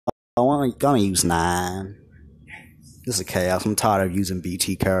I'm gonna use 9. This is chaos. I'm tired of using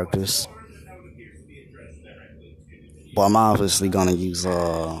BT characters. But I'm obviously gonna use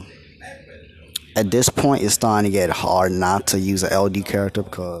at this point it's starting to get hard not to use an LD character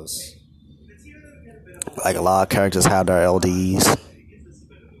because like a lot of characters have their LDs.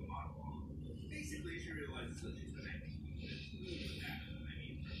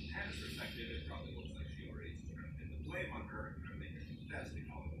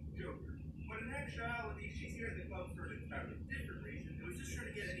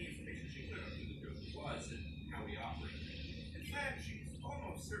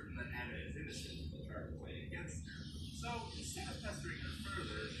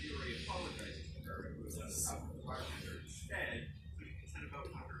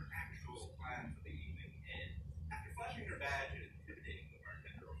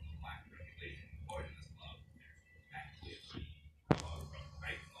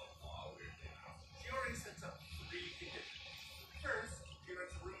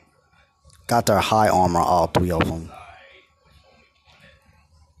 Got their high armor, all 3 of them.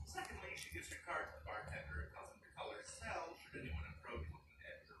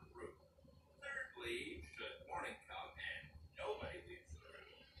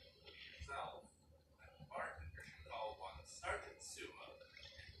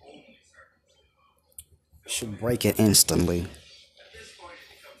 Should break it instantly.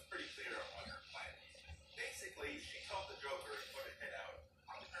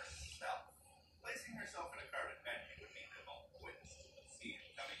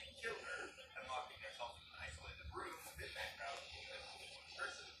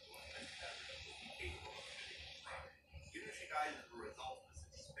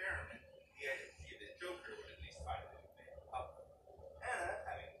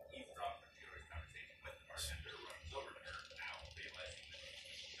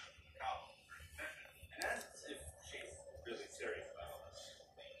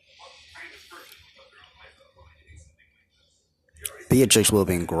 Beatrix would have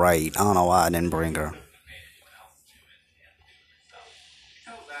been great. I don't know why I didn't bring her.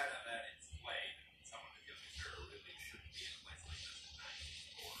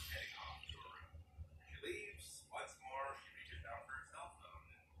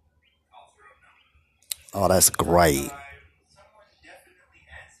 Oh, that's great.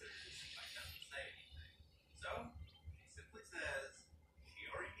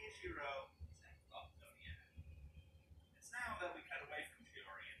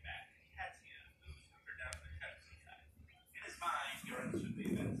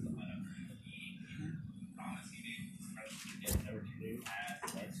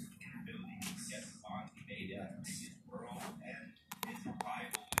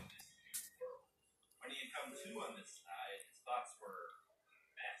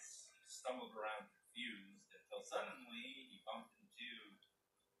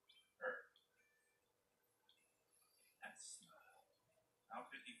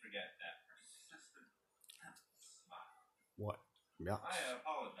 What? Yeah.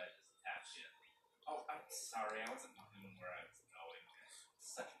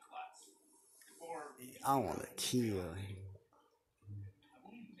 I want to kill him.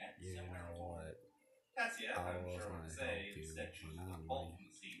 You know what? I was gonna help you, but not me. You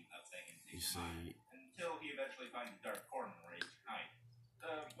see,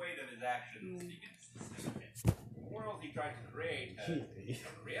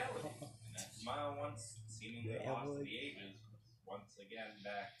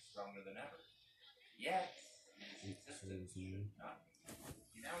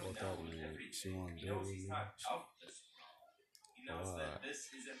 what that means? She want to do with me? What?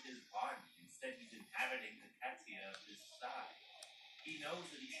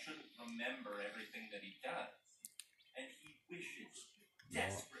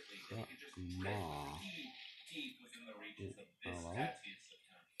 Ma. Hello?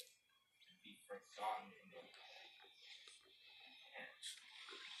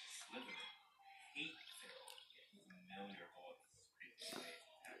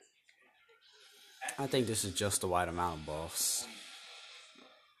 I think this is just the right amount of buffs.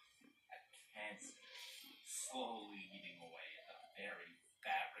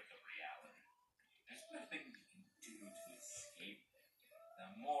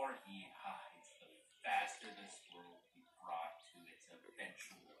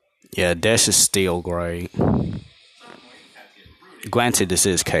 Yeah, Dash is still great. Granted, this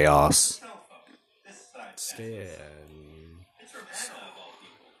is chaos. Still.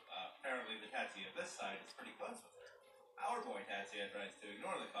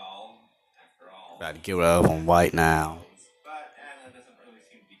 About to get rid of him right now.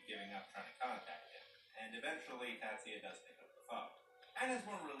 up trying to contact him, and eventually Tatsuya does pick up the phone. Anna's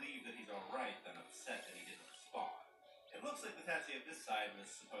more relieved that he's alright than upset that he didn't respond. It looks like the Tatsuya of this side was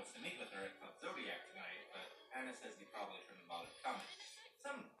supposed to meet with her at Club Zodiac tonight, but Anna says he probably shouldn't bother coming.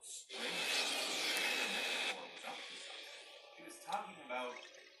 Some strange metaphor was up to something. She was talking about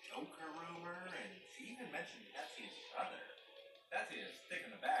Joker rumor, and she even mentioned Tatsuya's brother. Tatsuya is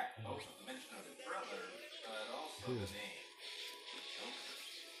taken aback, both of the mention of his brother, but also the name. Joker.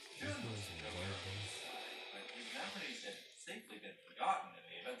 June was the Joker on his side, but his memories had safely been forgotten and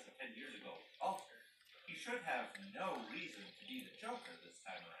the events of 10 years ago altered. He should have no reason to be the Joker this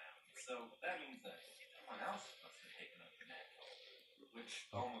time around, so that means that someone else must have taken up the mantle, which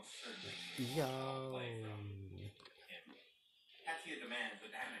almost certainly means foul play from him. Tatsuya demands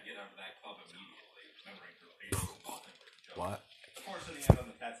that Anna get out of that club immediately, remembering her previous involvement with the Joker. What? Before sitting out on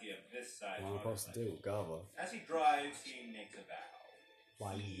the Tatsuya of this side, What am I supposed to do? Go. as he drives, he makes a vow.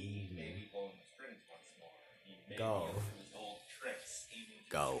 Why He you may be pulling the strings once more. He may Go. be using his old tricks, aiming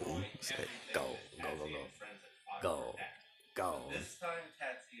to Go. destroy Say, everything go. that Go, go, Tatsuya go. and friends have fought Go. to protect. Go. But this time,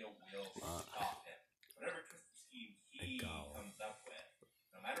 Tatsuya will stop him. Whatever twisted scheme he comes up with,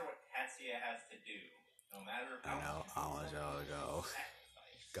 no matter what Tatsuya has to do, no matter how much I want y'all to go.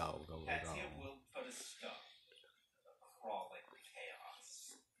 sacrifice, Go. Tatsuya will put a stop to the crawling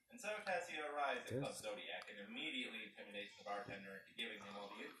chaos. And so Tatsuya arrives at Club Zodiac and immediately intimidates the bartender into giving him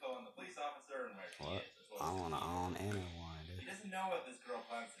all the info on the police officer and where she What? is, as well I as want to own Anna one. he doesn't know what this girl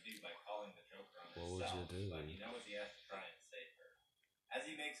plans to do by calling the Joker on What would herself, you do? but he knows he has to try and save her. As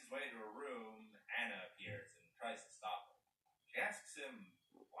he makes his way to her room, Anna appears and tries to stop him. She asks him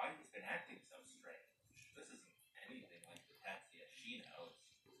why he's been acting so strange. This isn't anything like the Tatsuya she knows.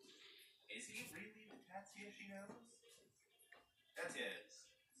 Is he really the Tatsuya she knows? Tatsuya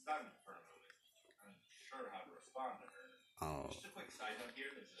is stunned for a moment, unsure how to respond to her. Oh. Just a quick side note here,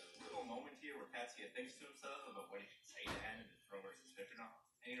 there's a little moment here where Tatsuya thinks to himself about what he should say to Anna to throw her suspicion off.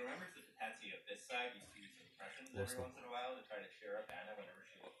 And he remembers that the Tatsuya of this side used to use impressions every once in a while to try to cheer up Anna whenever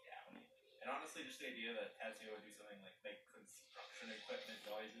she looked down. And honestly, just the idea that Tatsuya would do something like make construction equipment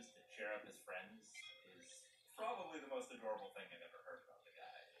noises to cheer up his friends is probably the most adorable thing I've ever heard about the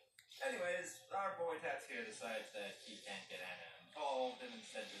guy. Anyways, our boy Tatsuya decides that he can't get Anna involved and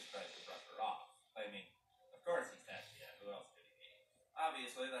instead just tries to brush her off, claiming, of course he's Tatsuya, who else could he be?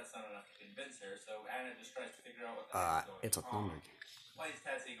 Obviously, that's not enough to convince her, so Anna just tries to figure out what the heck is going on. It's a Thunder. Why is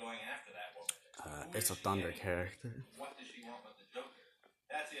Tatsuya going after that woman? It's a Thunder character. What does she want with the Joker?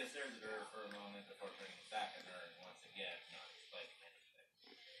 Tatsuya stares at her for a moment before turning his back on her and once again not explaining anything.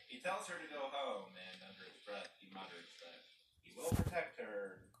 He tells her to go home, and under his breath he mutters that he will protect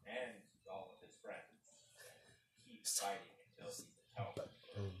her and all of his friends. Keeps fighting until he's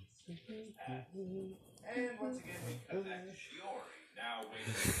atonement for his past. And once again we cut back to Shiori, now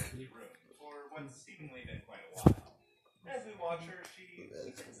waiting in an empty room for what's seemingly been quite a while. As we watch her, she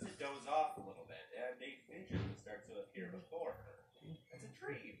begins to doze off a little bit, and a vision starts to appear before her. It's a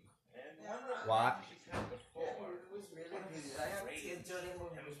dream, and one of the What? she's had before. It was really good. I enjoyed that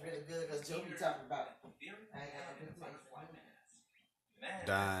movie. It was really good because Joe be talking about it. I got a butterfly mask. The man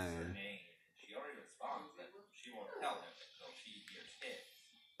Dang. asks her name, and she already responds that she won't tell him until she hears his.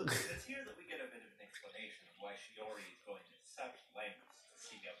 It's here that we get a bit of an explanation of why Shiori is going to such lengths to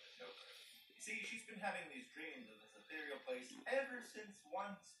seek out the Joker. You see, she's been having these dreams of this ethereal place ever since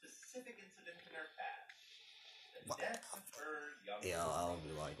one specific incident in her past. The death of her young Yeah, I'll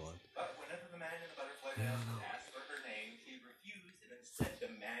be like one. But whenever the man in the butterfly mask asked for her name, she refused and instead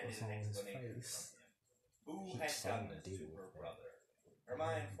demanded an explanation from him. Who had done this to her brother? Her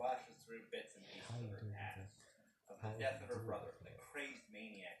mind flashes through bits and pieces of her past. Of the death of her brother, the crazed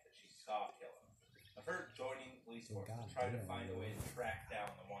maniac that she saw kill him. Of her joining the police force to try to find a way to track down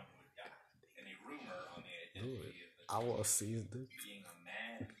the one who had died. And a rumor on the identity of the I want to see this. being a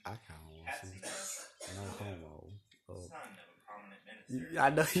man. I kind of want to see this. No homo. Son of a prominent minister. I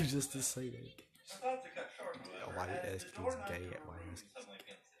know you just to say that. My thoughts are cut short, however, Why you as ask the door these knocker gay of her why room is- suddenly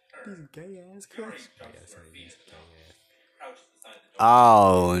begins to turn. He's gay ass Fury crush. jumps Yes, to her feet he's at the gay door. ass. Crouches beside the door.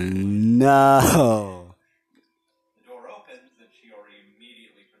 Oh no! The door opens and Shiori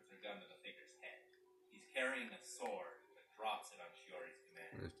immediately puts her gun to the figure's head. He's carrying a sword, but drops it on Shiori's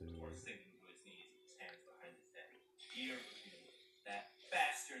command before sinking to his knees with his hands behind his head. Here we go. That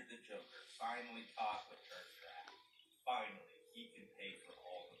bastard, the Joker, finally caught with her trap. Finally, he can pay for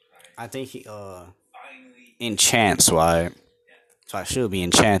all the crimes. I think he Finally, enchants, right? So I should be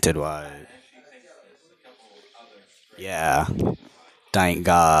enchanted, right? as she thinks this, a couple other stray Yeah. Thank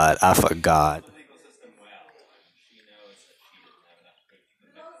God, I forgot. the legal system well, and she knows that she doesn't have enough proof to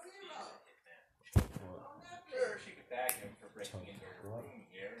convict him of being a hitman. Sure, she could bag him for breaking into her room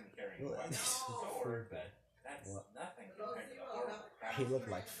here and carrying flaming weapon sword, but that's nothing compared to the horrible crap. He looked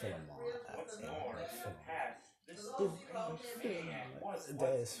like Philemon. What's more, in the past, this strange maniac was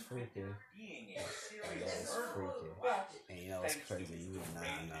That is freaky. being a serial That is murderer. freaky. But And you know what's thanks to crazy? his You would not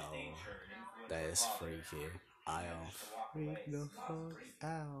deranged know. nature and influence That of is father, freaky. he I managed to walk freak away the scot-free. fuck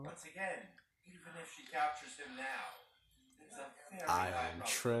out. Once again, even if she captures him now, there's a very I high am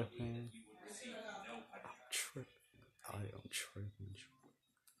probability tripping. that he would receive no punishment. I am tripping.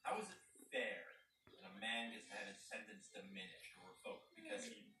 How is it fair when a man gets had his sentence diminished or revoked because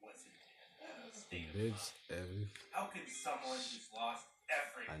he wasn't in a state of mind? How can someone who's lost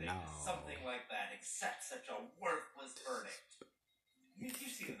everything to something like that accept such a worthless verdict? You've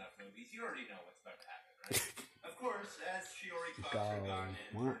seen enough movies. You already know what's about to happen, right? Of course, as Shiori cocks her gun and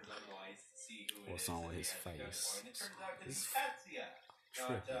turns on the lights to see who it is What's wrong with that his he has face? gunpoint, it turns out to be Tatsuya,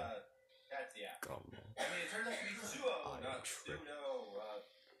 not Tatsuya. I mean, it turns out to be Suo, not Pseudo.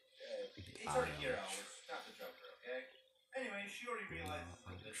 It's Hero, it's not the Joker, okay? Anyway, Shiori realizes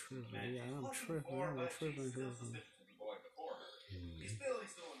that this is the man she's looking for, but she's still suspicious of the boy before her. He's still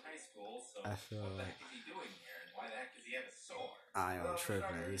in high school, so what the heck is he doing here, and why the heck does he have a sword? I am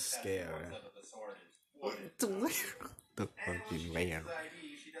tripping. He's scared. The sword is wooden. The And when fucking she man. checks his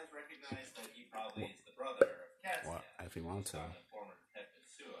ID, she does recognize that he probably is the brother of Katsuya. What? If he wants to. Son of former detective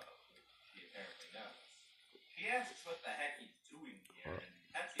Suo, who she apparently knows. She asks what the heck he's doing here, and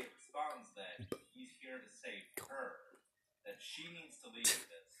Katsuya responds that he's here to save her, that she needs to leave with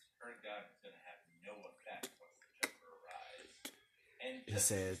this. Her gun is going to have no effect once the Joker arrives. And He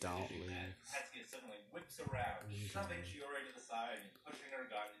said, "Don't leave." Katsuya suddenly whips around, shoving Shiori to the side and pushing her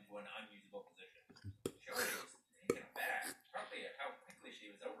gun into an unusable position. Shiori was taken aback, partly at how quickly she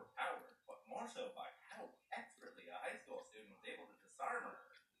was overpowered, but more so by how expertly a high school student was able to disarm her.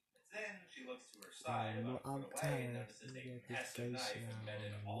 Then she looks to her side about to put away and notices a massive knife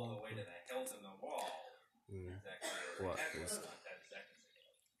embedded all the way to the hilt in the wall. What is Not 10 seconds ago.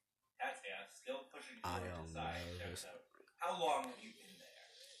 Katsuya, still pushing I Shiori to am the side, nervous. shouts out, "How long have you been there?"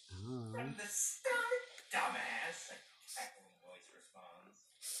 "From the start, dumbass!" A crackling voice responds.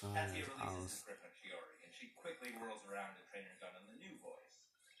 Katsuya releases his grip on Shiori, and she quickly whirls around to train her gun on the new voice.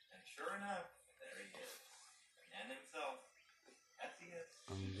 And sure enough, there he is. The man himself.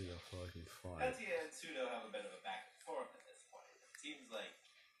 Katsuya and Pseudo have a bit of a back and forth at this point. It seems like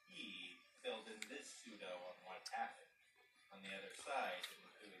he filled in this Pseudo on what happened. On the other side,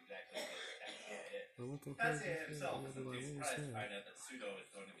 didn't do exactly what Katsuya did. Katsuya himself isn't too surprised to find out that Pseudo is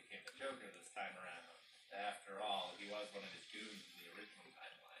going to become the Joker this time around. After all, he was one of his goons in the original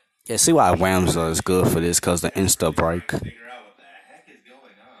timeline. Yeah, see why Whamsa is good for this, because the insta break. Figure out what the heck is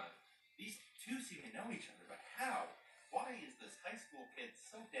going on. These two seem to know each other, but how? Why is this high school kid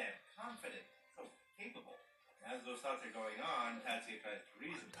so damn confident, so capable? As those thoughts are going on, Tatsuya tries to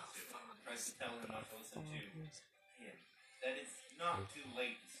reason with Pseudo, tries to tell him not to listen to him, that it's not too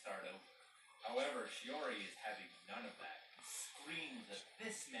late to start over. However, Shiori is having none of that, and screams that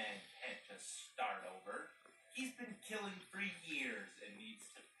this man can't just start over. He's been killing for years and needs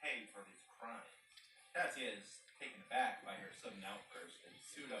to pay for his crimes. Tatsuya is taken aback by her sudden outburst, and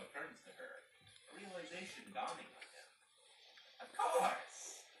Pseudo turns to her, a realization dawning on him. "Of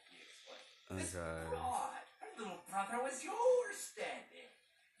course," he explained. "This fraud, her little brother was yours standing.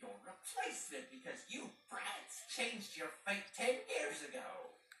 Your replacement because you brats changed your fate 10 years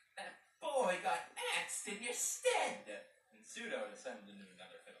ago. That boy got axed in your stead." And Pseudo descends into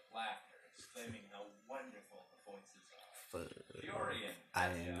another fit of laughter, exclaiming how wonderful the voices are. Shiori and I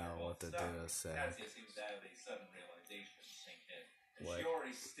didn't know what to do to say. Tatsuya seems to have a sudden realization sink in. And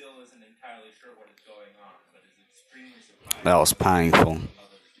Shiori still isn't entirely sure what is going on, but is extremely surprised. That was painful. And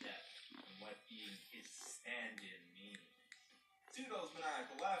what being his stand-in means. Pseudo's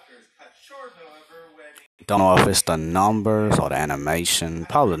maniacal laughter is cut short, however, when Don't know if it's the numbers or the animation.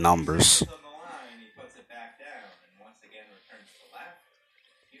 Probably the numbers. on the line, he puts it back down and once again returns to laughter.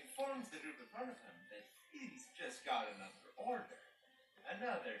 He informs the group in front of him that he's just got another order.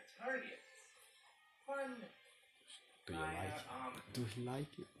 Another target. One. Do you like it? Do you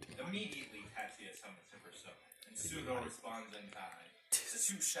like it? Immediately, Tatsuya summons her persona, and Pseudo responds in kind. The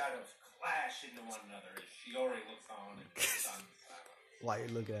two shadows clash into one another as Shiori looks on in stunned silence. Why you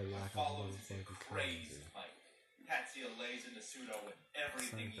look at me like I'm Follows is a motherfucking crazy crazy? fight. Tatsuya lays into Pseudo with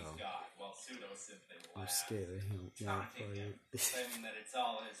everything he's got, while Pseudo simply I'm laughs, scared of him. taunting him, claiming that it's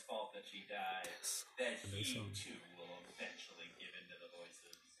all his fault that she died, that he too will eventually give in to the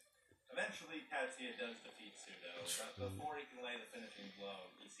voices. Eventually, Tatsuya does defeat Pseudo, but before he can lay the finishing blow,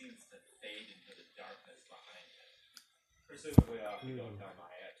 he seems to fade into the darkness behind him. Presumably, I'll be going down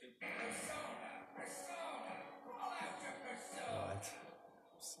my attitude. What?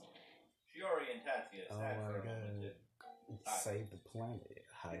 Shiori and Tatsuya sat for a moment in silence. Save the planet.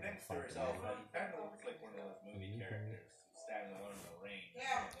 She thinks to herself that he kind of looks like one of those movie characters who stand alone in the rain.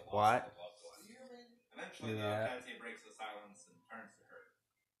 What? Eventually, though, Tatsuya breaks the silence and turns to her.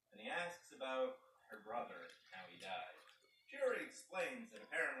 And he asks about her brother and how he died. Shiori explains that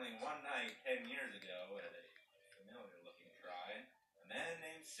apparently one night 10 years ago at a familiar-looking shrine, a man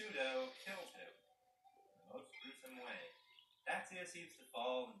named Pseudo killed him in the most gruesome way. Tatsuya seems to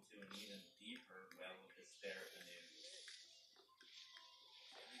fall into an even deeper well of despair at the news.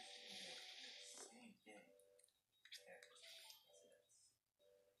 Same day.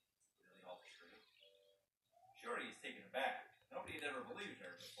 Really all true? Shiori is taken aback. Nobody had ever believed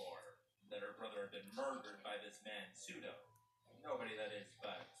her before, that her brother had been murdered by this man, Pseudo. Nobody, that is,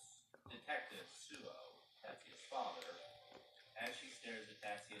 but Detective Suo, Tatsuya's father. As she stares at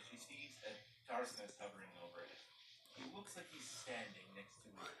Tatsuya, she sees a darkness hovering over him. He looks like he's standing next to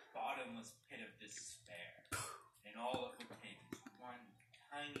a bottomless pit of despair, and all it would take is one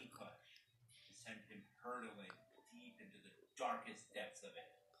tiny push to send him hurtling deep into the darkest depths of it,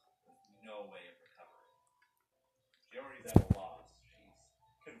 with no way of recovery. Shiori's at a loss.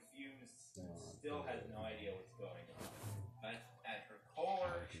 She's confused, still has no idea what's going on. But at her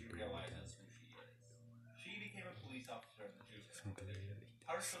core, she realizes who she is. She became a police officer in the juvenile division,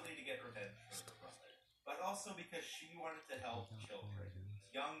 partially to get revenge for her brother, but also because she wanted to help children,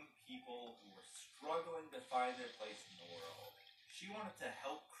 young people who were struggling to find their place in the world. She wanted to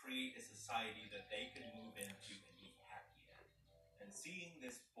help create a society that they could move into and be happy in. And seeing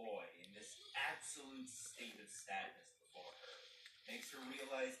this boy in this absolute state of sadness before her makes her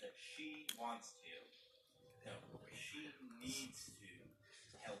realize that she wants to, no, she needs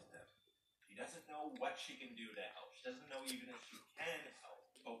to help them. She doesn't know what she can do to help. She doesn't know even if she can help.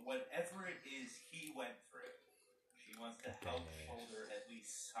 But whatever it is he went through, she wants to help shoulder at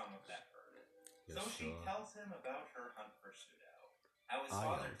least some of that burden. So she tells him about her hunt for Pseudo. How his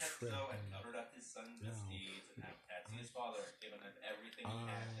father, Tetsuo, had covered up his son's misdeeds, and how Tatsuya's father had given up everything he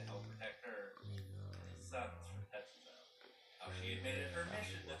had to help protect her and his sons from Tetsuo. How she had made it her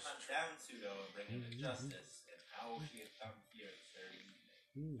mission to hunt down Pseudo and bring him to justice, and how she had come here this very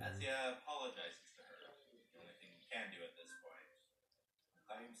evening. Tatsuya apologizes to her, the only thing he can do at this point.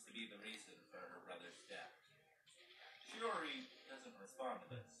 Claims to be the reason for her brother's death. Shiori doesn't respond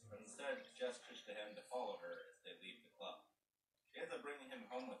to this, but instead gestures to him to follow her as they leave the club. She ends up bringing him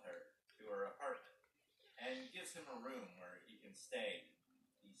home with her to her apartment, and gives him a room where he can stay,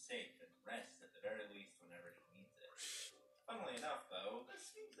 be safe, and rest at the very least whenever he needs it. Funnily enough, though,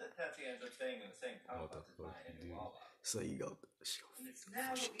 this means that Tatsuya ends up staying in the same complex as Maya and Iwala. So you go. And it's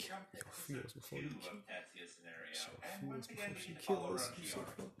now that we jump to episode 2 of Tatsuya's scenario, and once again we get to follow around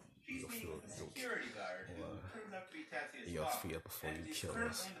Shiori. She's meeting with a security guard who turns out to be Tatsuya's father, and is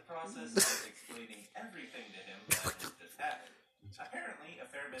currently in the process of explaining everything to him that has just happened. Apparently, a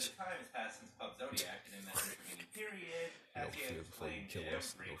fair bit of time has passed since Club Zodiac, and in that intervening period, Tatsuya explained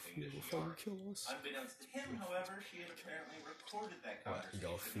everything to Shiori. Unbeknownst to him, however, she had apparently recorded that conversation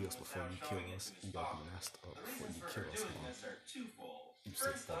and was now showing it to his father. The reasons for her doing this are twofold.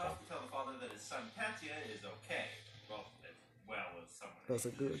 First off, to tell the father that his son Tatsuya is okay. Well as someone That's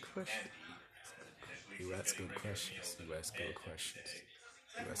a good can question. be. You ask good questions. You ask good questions.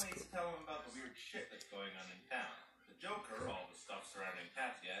 Secondly, to tell him about the weird shit that's going on in town. The Joker, all the stuff surrounding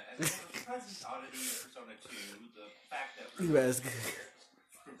Tatsuya, and the present oddity of Persona 2, the fact that You ask. to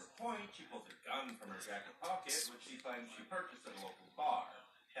prove her point, she pulls a gun from her jacket pocket, which she claims she purchased at a local bar.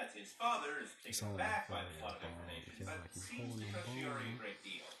 Tatsuya's father is taken aback by the flood of information, but seems to trust Shiori a great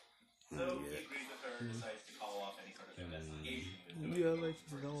deal. So he agrees with her and decides to call off any sort of investigation he was doing. Yeah, like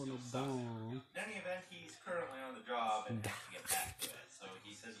he's going to bomb. In any event, he's currently on the job and has to get back to it, so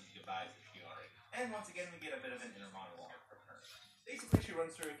he says his goodbyes to Shiori. And once again, we get a bit of an inner monologue from her. Basically, she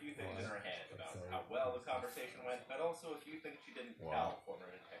runs through a few things in her head about how well the conversation went, but also a few things she didn't tell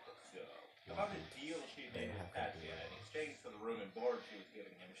former Detective Suo. About a deal she made with Tatsuya in exchange for the room and board she was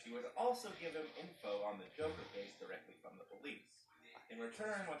giving him, she would also give him info on the Joker case directly from the police. In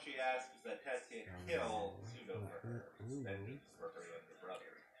return, what she asks is that Tatsuya kill Pseudo for her, vengeance for her younger brother.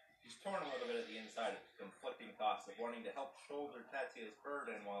 She's torn a little bit at the inside of conflicting thoughts of wanting to help shoulder Tatsuya's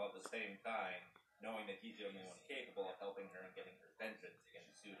burden while at the same time knowing that he's the only one capable of helping her and getting her vengeance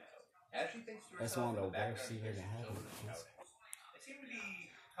against Pseudo. As she thinks to That's herself one in of the the worst background, thing hears that some happened. children shouting. They seem to be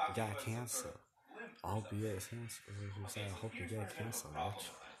You talking got about some cancer. sort of limp or I hope you something. get cancer. Okay, I so hope you here's get where a bit of a cancer, problem bitch.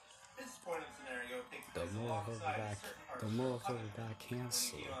 lies. This point of the scenario takes The place motherfucker alongside got, certain parts the of motherfucker got when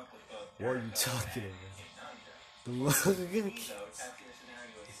cancer. you deal with both What are you Jericho talking and about? Nanja. The motherfucker got Though cancer. Tatsuya's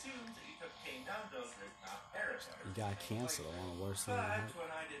scenario assumes that you took came down Joker, not Erica. You got canceled. One of the worst things. But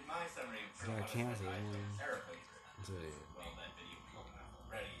when I did my summary, You got canceled. Erica. Well, that video came out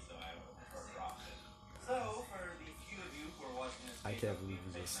already, so I will shorter option. So, for the few of you who are watching this I can't believe you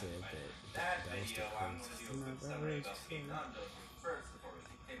just said that was the video, I'm going to do a quick summary about Kate Nando's first before we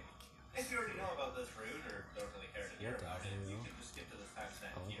continue. If you already know about this route or don't really care to hear about it, you can just skip to this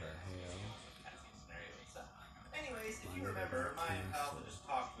timestamp here. Scenario itself. Anyways, if you remember, my pal had just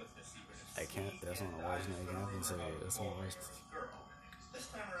talked with the secret of I can't. That's one of the worst things I can say. That's one of the worst. This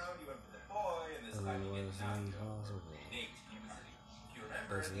time around, you went with the boy, and this time you get Nando. Nate, you party. If you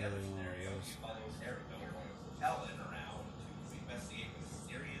remember, in the other scenario, you follow Erica or Ellen around to investigate the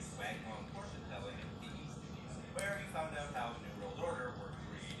mysterious Wagmon fortune telling in the East, where you found out how the New World Order were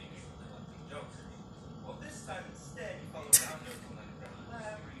creating and collecting jokers. Well, this time instead, you follow Nando to an underground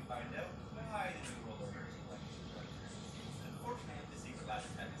lab where you find out why the New World Order is collecting jokers. Unfortunately, the secret lab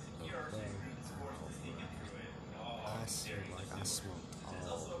is heavily secure, so you're just forced to sneak in through it. I swear, like I smoke. It's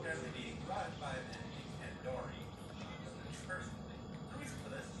also apparently being run by a man named Ken Dory, personally. The reason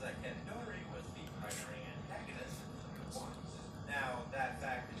for this is that Ken Dory was the primary antagonist of one. Now, that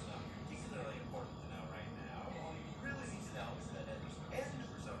fact is not particularly important to know right now. All you really need to know is that at the end of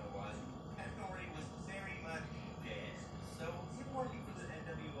Persona 1, Ken Dory was very much dead. So, him working for the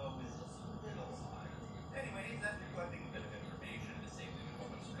NWO is a little odd. Anyways, after collecting a bit of information, disabling a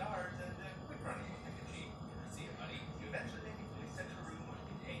whole bunch of guards, and a quick run of what they could cheat, see it, buddy, you eventually make it to a central room which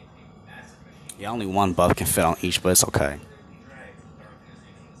contains a massive machine. Yeah, only one buff can fit on each, but it's okay.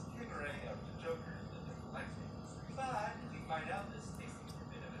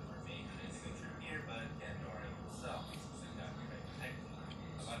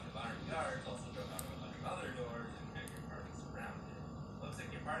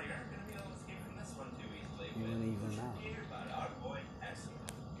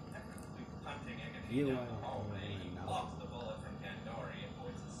 You down the hallway, he blocks the bullet from Kandori and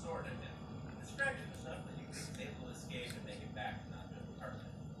points his sword at him. Distraction enough that you can able to escape and make it back to Nando's apartment.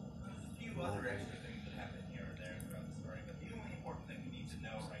 There's a few other extra things that happen here and there throughout the story, but the only important thing you need to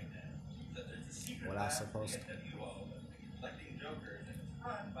know right now is that there's a secret lab for the NWO collecting jokers and it's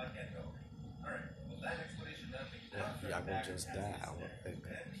run by Kandori. Alright, well that explanation done, we can I will just die.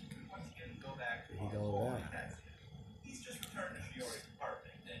 once again go back to He go back. He's just returned to Shiori's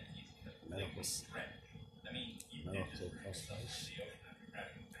apartment and he's completely drenched. I mean, you did just bring yourself to the ocean after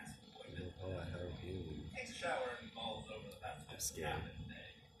grabbing a massive poison. Takes a shower and falls over the bathtub. I'm scared.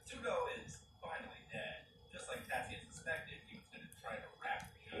 Tsugo is finally dead. Just like Tatsuya suspected, he was going to try to wrap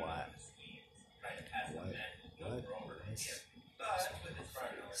Joe in his schemes, try to pass the mantle Joker over to him. But with his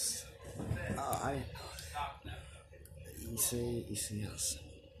priorities, You see us.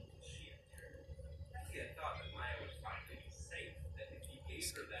 Tatsuya thought that Maya would find him safe, that if he gave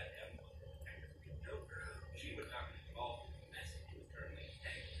her that emblem to protect the Joker, she would not get involved in the mess he was currently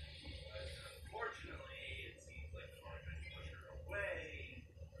entangling. But unfortunately, it seems like the more I push her away,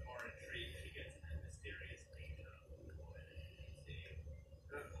 the more intrigued she gets in that mysterious nature of the boy. He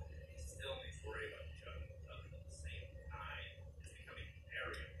still needs to worry about Chuck and Tuck at the same time. It's becoming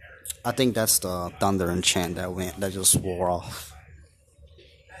very apparent. I think that's the thunder and chant that just wore off.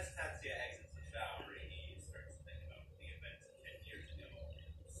 As Tatsuya exits the shower, he starts to think about the events of 10 years ago on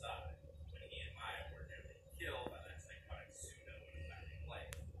the side, when he and Maya were nearly killed by that psychotic pseudo in a back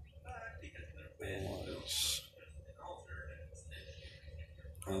place. But because of their wish, Bill was an altar and instead she became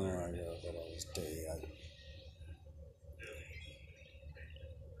Oh their my god, but I was dead.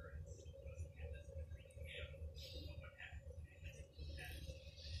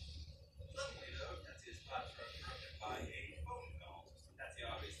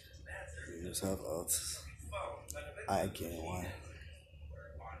 You just have I can't why.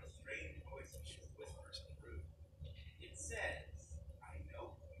 It says, I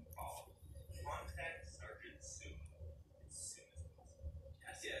know who you call. Contact Sergeant Sumo as soon as possible.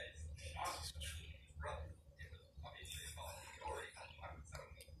 Tatsuya is shocked to see his brother. It was obviously a call from Yori. I would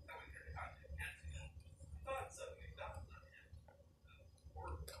suddenly telling her to contact Tatsuya. Thought suddenly dawned on him.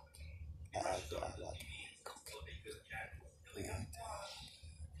 Or he rushed over to the TV and slipping to the chat was killing his boss.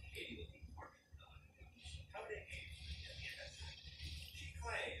 Katie looking fortune telling him how to engage in the investigation. She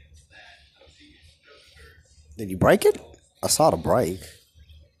claims that Osiris Joker's Did you break it? I saw the break.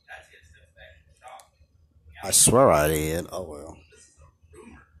 Tatsuya steps back in shock. I swear I did. Oh well. This is a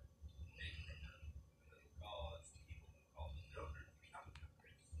rumor. Because people who call the Joker become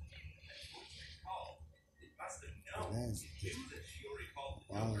Jokers. It must have known. Knew that Shiori called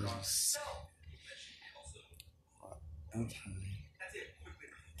the Joker on herself. That she also. Tatsuya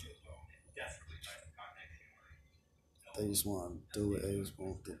quickly reaches to his phone and desperately tries to contact Shiori. They just want to do it. They just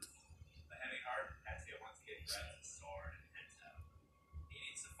want to. The grabs his sword and heads out. He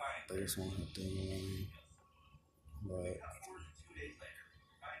needs to find They just want her thing alone. But cut forward to 2 days later.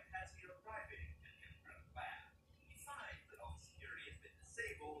 We find Patsy arriving at the underground lab. He finds that all the security has been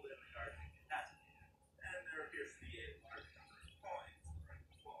disabled and the guards incapacitated, and there appears to be a large number of coins littering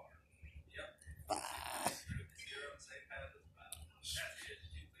the floor. Yep. Through the zero and same path as well. Patsy has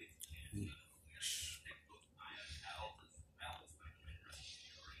 2 weeks to chance. We are take a close eye on Al as Al is going to address the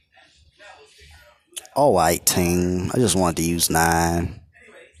security, and Al is figuring out who the hell. all right, team. I just wanted to use 9. Anyways,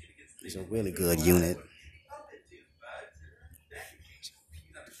 he begins to It's a really good unit.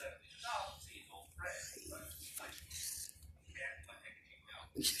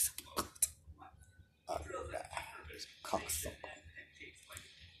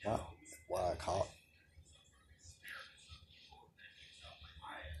 Why caught?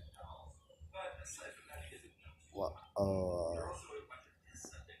 What?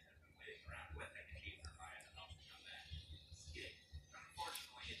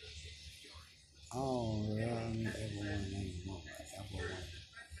 Oh, yeah, I mean,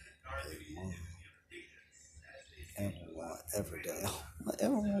 everyone, every day.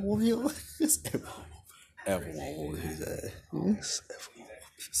 Everyone will be like this. Everyone will be that. Yes, everyone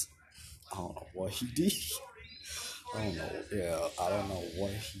will be this. I don't know what he did. I don't know. Yeah, I don't know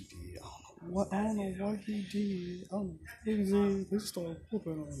what he did. I don't know what he did. I don't know what he did. They started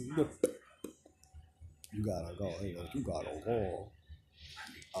whooping on him. You gotta go. You gotta go.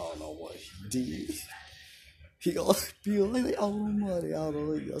 I don't know what he did. He gonna be like, all the money. I don't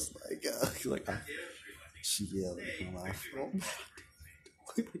know. He just like, she yelled at him.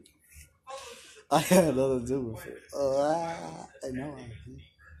 I had nothing to do with it. I know.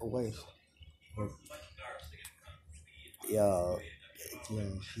 Wait. Yeah,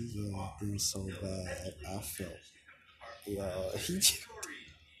 he been so bad. I felt bad.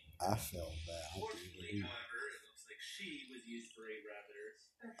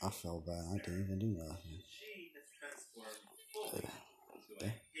 I felt bad. I didn't even do nothing. She has transformed fully into a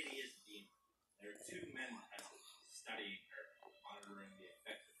hideous demon. There are 2 men present, studying her, monitoring the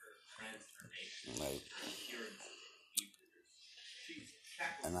effect of her transformation, her appearance as behaviors. She's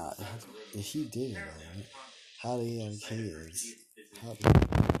shackled inside the room. If he did it, right? How do he have kids? How do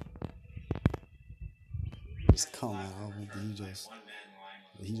he just come out? Did he do this?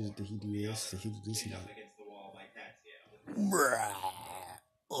 Did he do this?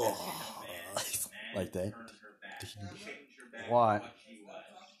 Like that? What?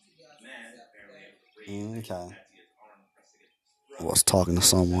 Okay. I was talking to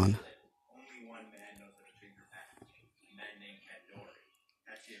someone. Only one man knows how to treat her back. A man named Pandori.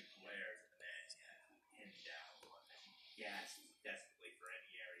 Patsy glares at the man pinned down, and he gasps desperately for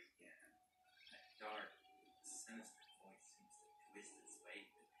any air he can. That dark, sinister voice seems to twist its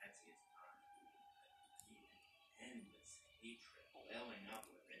way through Patsy's mind. Endless hatred welling up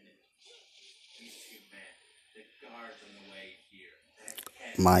within him. These 2 men, the guards on the way here,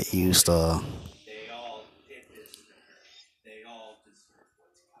 Might use the. they all did this to her. They all deserve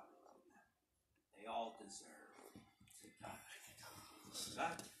what's coming to them. They all deserve to die.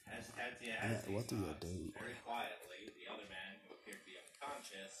 But as Tatia has What do you do? very quietly, the other man, who appeared to be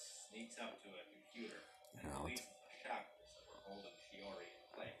unconscious, sneaks up to a computer and releases the shackles that were holding Shiori in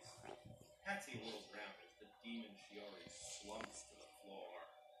place. Patsy whirls around as the demon Shiori slumps to the floor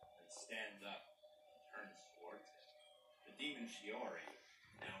and stands up and turns towards him. The demon Shiori,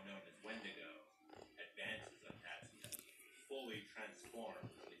 now known as Wendigo, advances on Tatsuya, fully transformed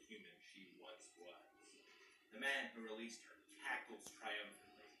from the human she once was. The man who released her cackles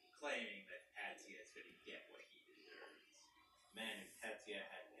triumphantly, claiming that Tatsuya is going to get what he deserves. The man who Tatsuya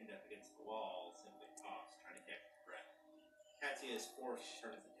had pinned up against the wall simply coughs, trying to catch his breath. Tatsuya is forced to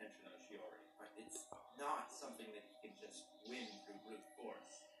turn his attention on Shiori, but it's not something that he can just win through brute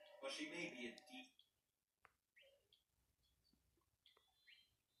force. While she may be a deep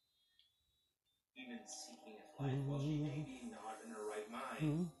demon seeking his life, while she may be not in her right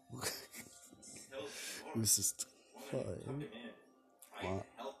mind, still Shiori, This is woman who took him in, tried to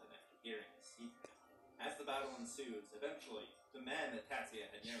help him after hearing his secret. As the battle ensues, eventually, the man that Tatsuya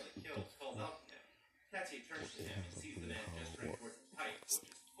had nearly killed calls out to him. Tatsuya turns to him and sees the man gesturing towards a pipe, which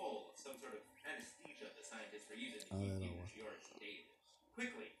is full of some sort of anesthesia the scientists were using to keep demon Shiori sedated.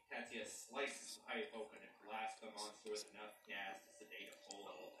 Quickly, Tatsuya slices the pipe open and blasts the monster with enough gas to sedate a full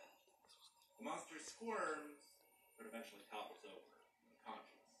elephant. The monster squirms, but eventually topples over,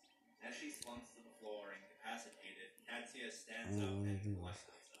 unconscious. As she slumps to the floor, incapacitated, Tatsuya stands up and collects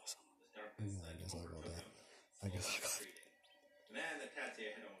himself. The darkness that overtook him, retreating. The man that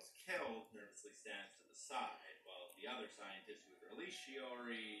Tatsuya had almost killed nervously stands to the side, while the other scientist who had released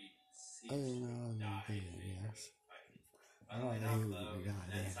Shiori seems to have died in yes. the fight. Funnily Oh, enough, he though, would if be that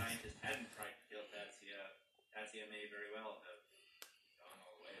goddamn. scientist hadn't tried to kill Tatsia may very well have gone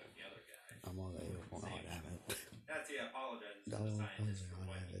all the way with the other guy. I'm all that evil, oh, damn it. Tatsia apologizes to the scientist for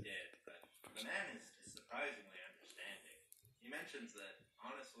what he did, but the man is surprisingly understanding. He mentions that,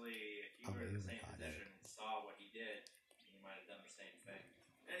 honestly, if you were in the same position and saw what he did, you might have done the same thing.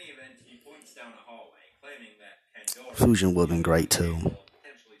 In any event, he points down a hallway, claiming that Pandora... Fusion would have been great, too.